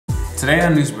Today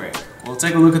on Newsbreak, we'll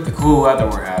take a look at the cool weather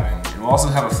we're having, and we'll also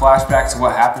have a flashback to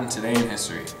what happened today in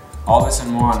history. All this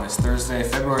and more on this Thursday,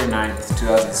 February 9th,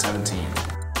 2017.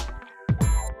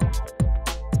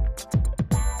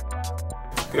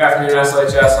 Good afternoon,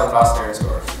 SLHS. I'm Dawson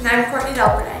Arisdorf. And I'm Courtney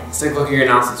Delperdine. Let's take a look at your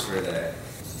announcements for today.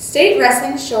 State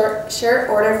wrestling shirt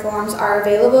order forms are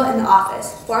available in the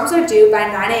office. Forms are due by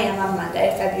 9 a.m. on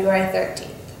Monday, February 13th.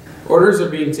 Orders are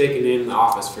being taken in the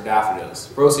office for daffodils.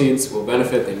 Proceeds will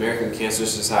benefit the American Cancer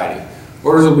Society.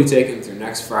 Orders will be taken through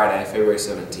next Friday, February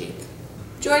 17th.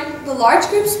 Join the large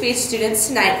group speech students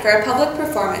tonight for a public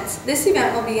performance. This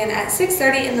event will begin at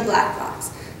 6:30 in the Black Box.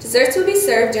 Desserts will be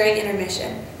served during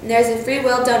intermission, and there is a free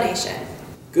will donation.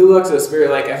 Good luck to the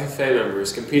Spirit Lake FFA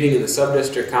members competing in the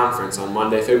Sub-District Conference on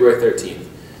Monday, February 13th.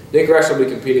 Nick Rush will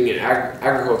be competing in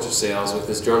agriculture sales with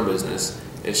his drone business,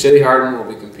 and Shelly Harden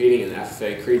will be competing in the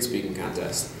FFA Creed Speaking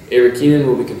Contest. Avery Keenan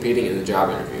will be competing in the job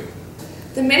interview.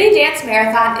 The Mini Dance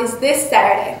Marathon is this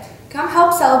Saturday. Come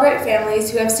help celebrate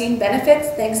families who have seen benefits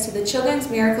thanks to the Children's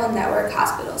Miracle Network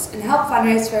hospitals and help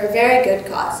fundraise for a very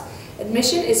good cause.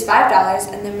 Admission is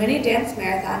 $5 and the Mini Dance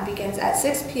Marathon begins at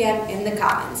 6 p.m. in the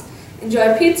Commons.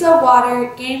 Enjoy pizza,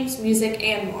 water, games, music,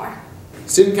 and more.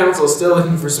 Student Council is still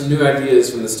looking for some new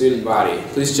ideas from the student body.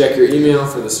 Please check your email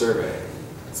for the survey.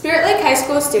 Spirit Lake High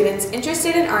School students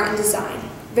interested in art and design.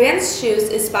 Vans Shoes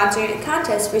is sponsoring a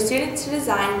contest for students to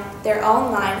design their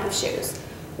own line of shoes.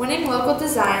 Winning local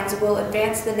designs will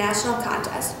advance the national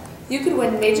contest. You could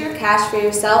win major cash for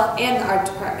yourself and the art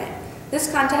department.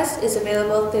 This contest is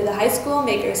available through the high school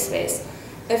makerspace.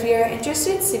 If you're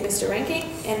interested, see Mr. Ranking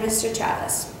and Mr.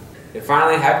 Travis. And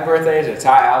finally, happy birthday to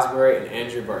Ty Asbury and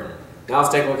Andrew Burton. Now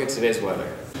let's take a look at today's weather.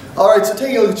 Alright, so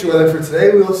taking a look at your weather for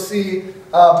today, we will see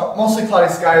mostly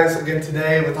cloudy skies again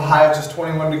today with a high of just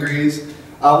 21 degrees,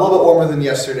 a little bit warmer than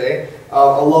yesterday.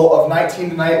 A low of 19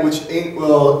 tonight, which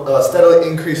will steadily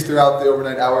increase throughout the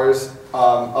overnight hours,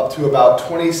 up to about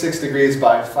 26 degrees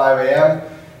by 5 a.m.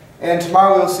 And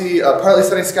tomorrow we'll see partly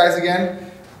sunny skies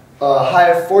again, a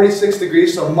high of 46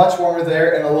 degrees, so much warmer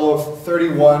there, and a low of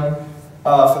 31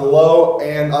 for the low.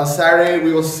 And on Saturday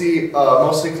we will see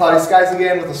mostly cloudy skies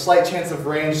again with a slight chance of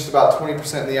rain, just about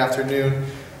 20% in the afternoon.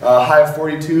 High of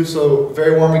 42, so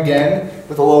very warm again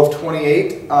with a low of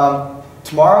 28.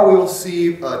 Tomorrow we will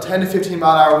see a 10 to 15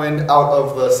 mile an hour wind out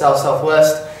of the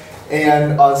south-southwest,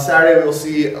 and on Saturday we will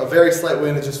see a very slight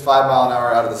wind at just 5 mile an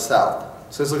hour out of the south.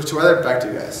 So let's look at your weather. Back to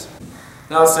you guys.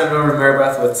 Now let's send it over to Mary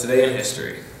Beth with Today in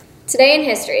History. Today in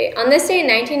history. On this day in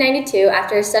 1992,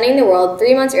 after stunning the world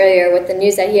 3 months earlier with the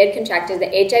news that he had contracted the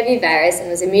HIV virus and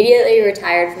was immediately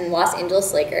retired from the Los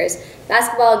Angeles Lakers,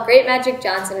 basketball great Magic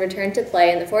Johnson returned to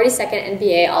play in the 42nd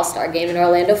NBA All-Star Game in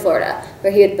Orlando, Florida,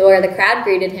 where the crowd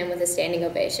greeted him with a standing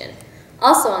ovation.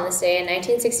 Also on this day in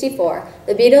 1964,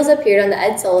 the Beatles appeared on The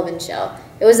Ed Sullivan Show.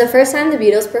 It was the first time the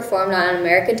Beatles performed on an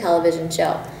American television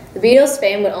show. The Beatles'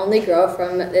 fame would only grow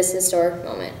from this historic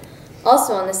moment.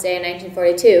 Also on this day in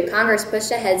 1942, Congress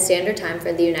pushed ahead standard time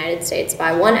for the United States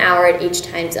by 1 hour at each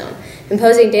time zone,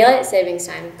 imposing daylight savings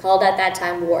time, called at that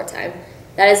time wartime.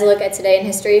 That is a look at Today in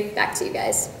History. Back to you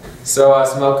guys. So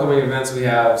some upcoming events, we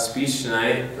have speech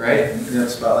tonight, right? Yeah,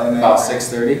 spotlight night. About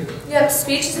 6:30. Yep,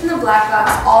 speech is in the Black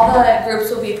Box. All the groups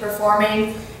will be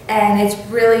performing, and it's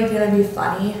really going to be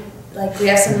funny. Like, we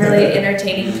have some really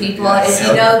entertaining people, if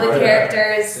you know the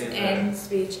characters in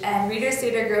speech. And Reader's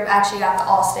Theater Group actually got the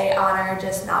All-State honor,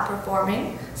 just not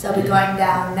performing. So they'll be going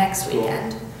down next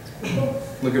weekend.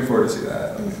 Looking forward to see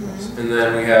that. And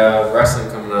then we have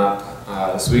wrestling coming up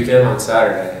this weekend on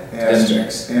Saturday.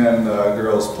 Districts. And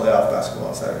girls playoff basketball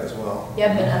on Saturday as well.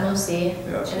 Yep, and MOC.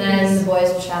 Yep. And then the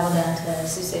boys will travel down to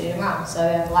Sioux City tomorrow, so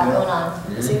we have a lot going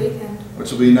on. Busy weekend.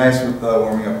 Which will be nice with the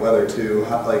warming up weather too,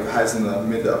 like highs in the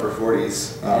mid to upper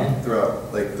 40s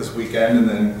throughout like this weekend, and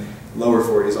then lower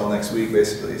 40s all next week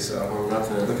basically. So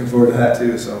looking forward to that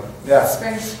too. So yeah.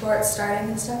 Spring sports starting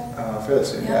and stuff. Fairly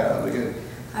soon. Yeah, that'll be good.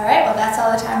 All right, well that's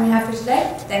all the time we have for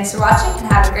today. Thanks for watching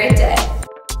and have a great day.